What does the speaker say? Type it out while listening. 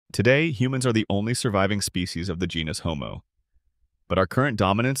Today, humans are the only surviving species of the genus Homo, but our current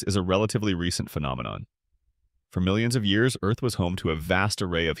dominance is a relatively recent phenomenon. For millions of years, Earth was home to a vast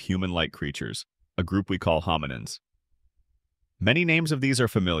array of human-like creatures, a group we call hominins. Many names of these are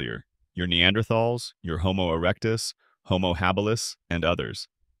familiar: your Neanderthals, your Homo erectus, Homo habilis, and others.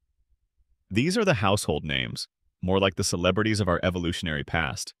 These are the household names, more like the celebrities of our evolutionary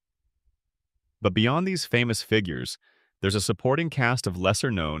past. But beyond these famous figures, there's a supporting cast of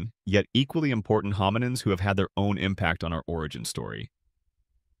lesser-known, yet equally important hominins who have had their own impact on our origin story.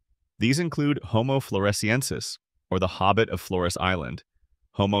 These include Homo floresiensis, or the Hobbit of Flores Island,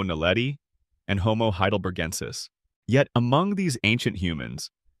 Homo naledi, and Homo heidelbergensis. Yet among these ancient humans,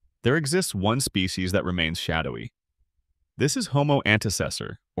 there exists one species that remains shadowy. This is Homo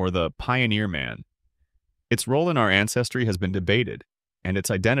antecessor, or the pioneer man. Its role in our ancestry has been debated, and its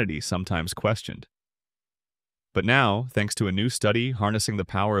identity sometimes questioned. But now, thanks to a new study harnessing the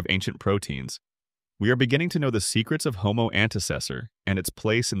power of ancient proteins, we are beginning to know the secrets of Homo antecessor and its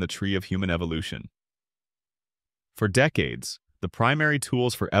place in the tree of human evolution. For decades, the primary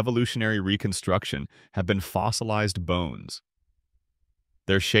tools for evolutionary reconstruction have been fossilized bones.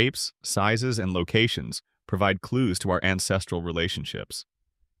 Their shapes, sizes, and locations provide clues to our ancestral relationships.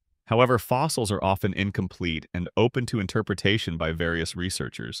 However, fossils are often incomplete and open to interpretation by various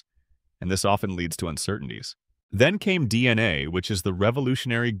researchers, and this often leads to uncertainties. Then came DNA, which is the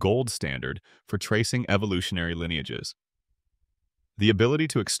revolutionary gold standard for tracing evolutionary lineages. The ability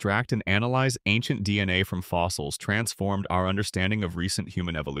to extract and analyze ancient DNA from fossils transformed our understanding of recent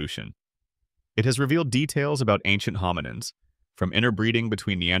human evolution. It has revealed details about ancient hominins, from interbreeding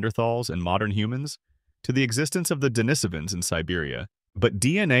between Neanderthals and modern humans to the existence of the Denisovans in Siberia. But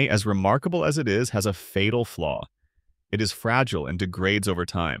DNA, as remarkable as it is, has a fatal flaw. It is fragile and degrades over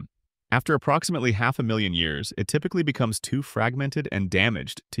time. After approximately 500,000 years, it typically becomes too fragmented and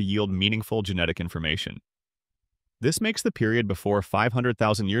damaged to yield meaningful genetic information. This makes the period before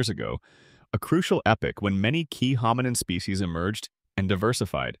 500,000 years ago a crucial epoch when many key hominin species emerged and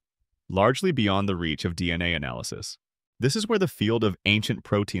diversified, largely beyond the reach of DNA analysis. This is where the field of ancient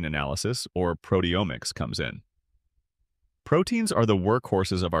protein analysis, or proteomics, comes in. Proteins are the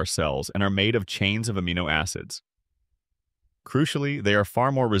workhorses of our cells and are made of chains of amino acids. Crucially, they are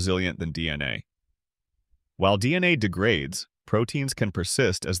far more resilient than DNA. While DNA degrades, proteins can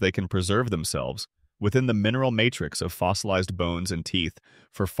persist as they can preserve themselves within the mineral matrix of fossilized bones and teeth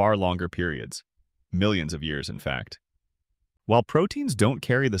for far longer periods, millions of years in fact. While proteins don't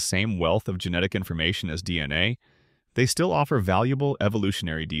carry the same wealth of genetic information as DNA, they still offer valuable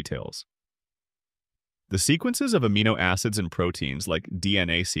evolutionary details. The sequences of amino acids in proteins, like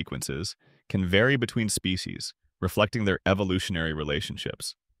DNA sequences, can vary between species, reflecting their evolutionary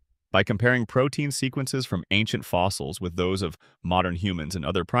relationships. By comparing protein sequences from ancient fossils with those of modern humans and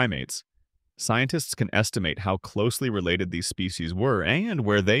other primates, scientists can estimate how closely related these species were and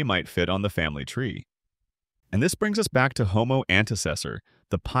where they might fit on the family tree. And this brings us back to Homo antecessor,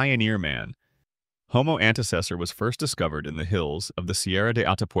 the pioneer man. Homo antecessor was first discovered in the hills of the Sierra de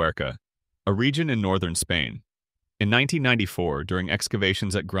Atapuerca, a region in northern Spain. In 1994, during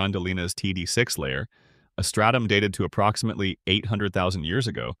excavations at Gran Dolina's TD6 layer, a stratum dated to approximately 800,000 years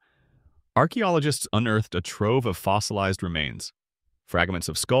ago, archaeologists unearthed a trove of fossilized remains, fragments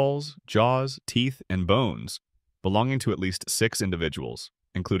of skulls, jaws, teeth, and bones, belonging to at least 6 individuals,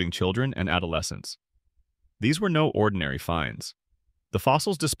 including children and adolescents. These were no ordinary finds. The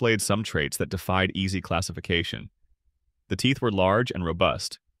fossils displayed some traits that defied easy classification. The teeth were large and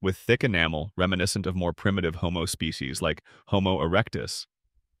robust, with thick enamel reminiscent of more primitive Homo species like Homo erectus,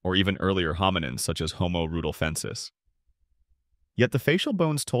 or even earlier hominins such as Homo rudolfensis. Yet the facial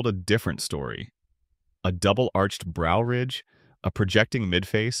bones told a different story. A double-arched brow ridge, a projecting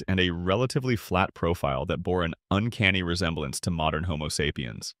midface, and a relatively flat profile that bore an uncanny resemblance to modern Homo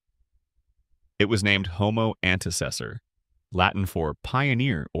sapiens. It was named Homo Antecessor, Latin for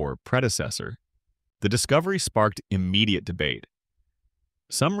pioneer or predecessor. The discovery sparked immediate debate.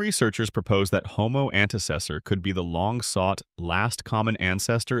 Some researchers propose that Homo Antecessor could be the long-sought last common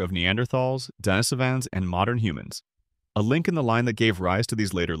ancestor of Neanderthals, Denisovans, and modern humans, a link in the line that gave rise to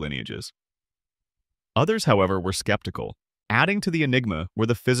these later lineages. Others, however, were skeptical. Adding to the enigma were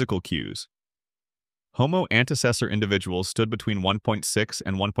the physical cues. Homo Antecessor individuals stood between 1.6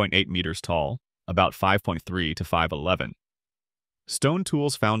 and 1.8 meters tall, about 5.3 to 5'11". Stone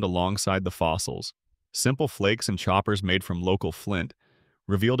tools found alongside the fossils, simple flakes and choppers made from local flint,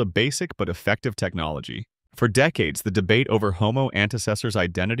 revealed a basic but effective technology. For decades, the debate over Homo Antecessor's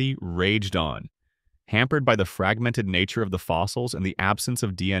identity raged on, hampered by the fragmented nature of the fossils and the absence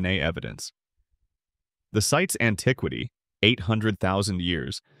of DNA evidence. The site's antiquity, 800,000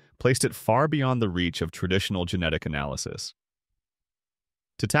 years, placed it far beyond the reach of traditional genetic analysis.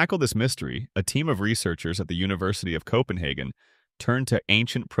 To tackle this mystery, a team of researchers at the University of Copenhagen turned to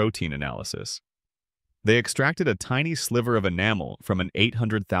ancient protein analysis. They extracted a tiny sliver of enamel from an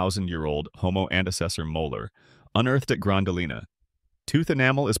 800,000-year-old Homo Antecessor molar, unearthed at Gran Dolina. Tooth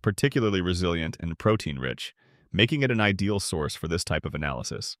enamel is particularly resilient and protein-rich, making it an ideal source for this type of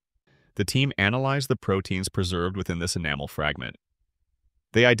analysis. The team analyzed the proteins preserved within this enamel fragment.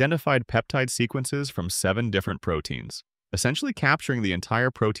 They identified peptide sequences from 7 different proteins, essentially capturing the entire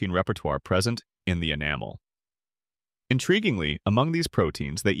protein repertoire present in the enamel. Intriguingly, among these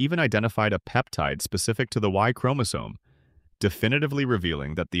proteins, they even identified a peptide specific to the Y chromosome, definitively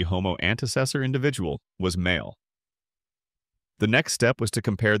revealing that the Homo antecessor individual was male. The next step was to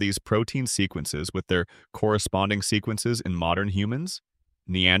compare these protein sequences with their corresponding sequences in modern humans,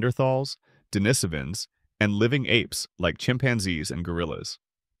 Neanderthals, Denisovans, and living apes like chimpanzees and gorillas.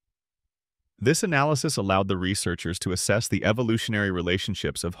 This analysis allowed the researchers to assess the evolutionary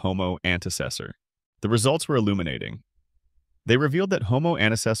relationships of Homo antecessor. The results were illuminating. They revealed that Homo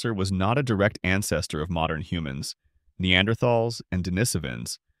antecessor was not a direct ancestor of modern humans, Neanderthals, and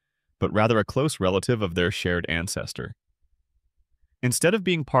Denisovans, but rather a close relative of their shared ancestor. Instead of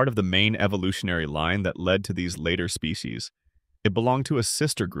being part of the main evolutionary line that led to these later species, it belonged to a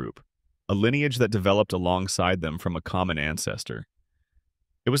sister group, a lineage that developed alongside them from a common ancestor.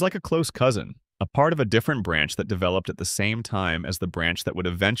 It was like a close cousin, a part of a different branch that developed at the same time as the branch that would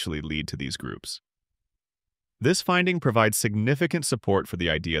eventually lead to these groups. This finding provides significant support for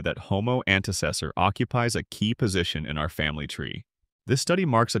the idea that Homo antecessor occupies a key position in our family tree. This study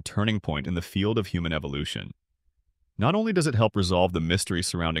marks a turning point in the field of human evolution. Not only does it help resolve the mystery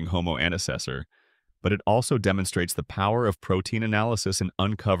surrounding Homo antecessor, but it also demonstrates the power of protein analysis in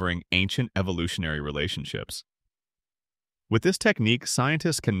uncovering ancient evolutionary relationships. With this technique,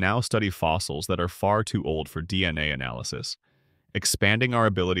 scientists can now study fossils that are far too old for DNA analysis, expanding our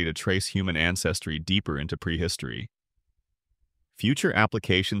ability to trace human ancestry deeper into prehistory. Future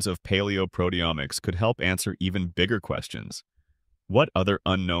applications of paleoproteomics could help answer even bigger questions. What other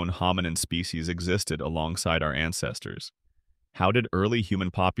unknown hominin species existed alongside our ancestors? How did early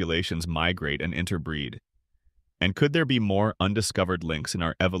human populations migrate and interbreed? And could there be more undiscovered links in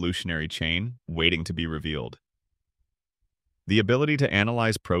our evolutionary chain waiting to be revealed? The ability to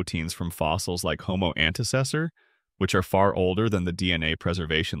analyze proteins from fossils like Homo antecessor, which are far older than the DNA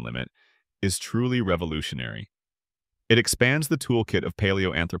preservation limit, is truly revolutionary. It expands the toolkit of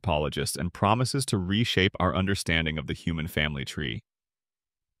paleoanthropologists and promises to reshape our understanding of the human family tree.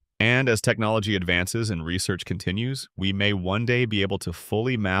 And as technology advances and research continues, we may one day be able to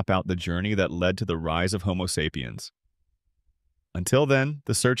fully map out the journey that led to the rise of Homo sapiens. Until then,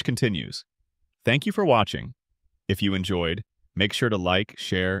 the search continues. Thank you for watching. If you enjoyed, make sure to like,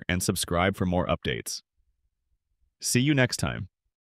 share, and subscribe for more updates. See you next time.